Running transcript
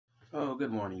Oh,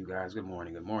 good morning, you guys. Good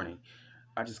morning. Good morning.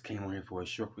 I just came on here for a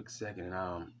short, quick second, and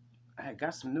I had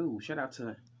got some news. Shout out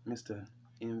to Mr.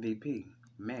 MVP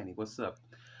Manny. What's up?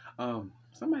 I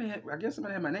guess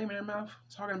somebody had my name in their mouth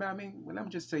talking about me. Well, let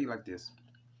me just tell you like this.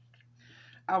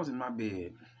 I was in my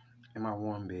bed, in my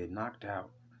warm bed, knocked out,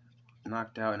 and I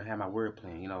had my word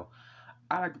playing.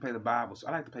 I like to play the Bible. So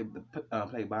I like to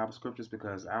play Bible scriptures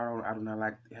because I do not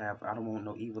like to have I don't want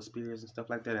no evil spirits and stuff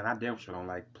like that. And I damn sure don't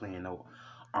like playing no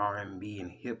R&B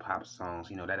and hip hop songs.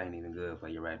 That ain't even good for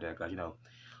you right there because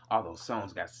all those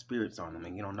songs got spirits on them,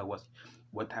 and you don't know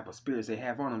what type of spirits they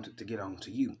have on them to get on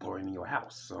to you or in your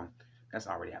house. So that's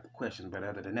already out the question. But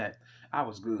other than that, I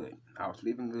was good. I was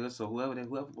sleeping good. So whoever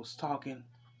was talking,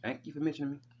 thank you for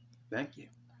mentioning me. Thank you.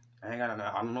 I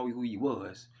don't know who you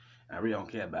was. I really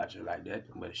don't care about you like that.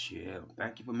 But shit,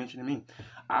 thank you for mentioning me.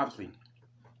 Obviously,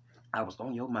 I was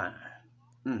on your mind.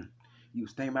 Mm, you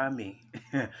was thinking about me.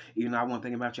 Even though I wasn't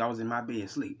thinking about you, I was in my bed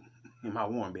asleep. In my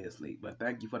warm bed asleep. But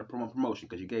thank you for the promotion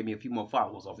because you gave me a few more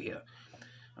followers over here.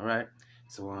 All right.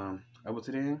 So over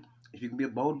to then, if you can be a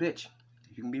bold bitch,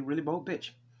 if you can be a really bold bitch,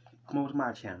 come over to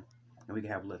my channel and we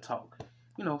can have a little talk.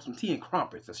 Some tea and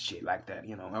crumpets or shit like that.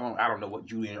 I don't know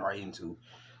what you are into,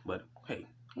 but hey,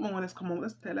 come on,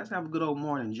 let's have a good old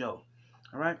morning, Joe.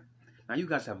 All right. Now you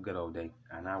guys have a good old day,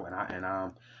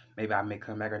 and maybe I may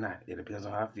come back or not. It depends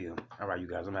on how I feel. All right, you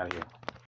guys, I'm out of here.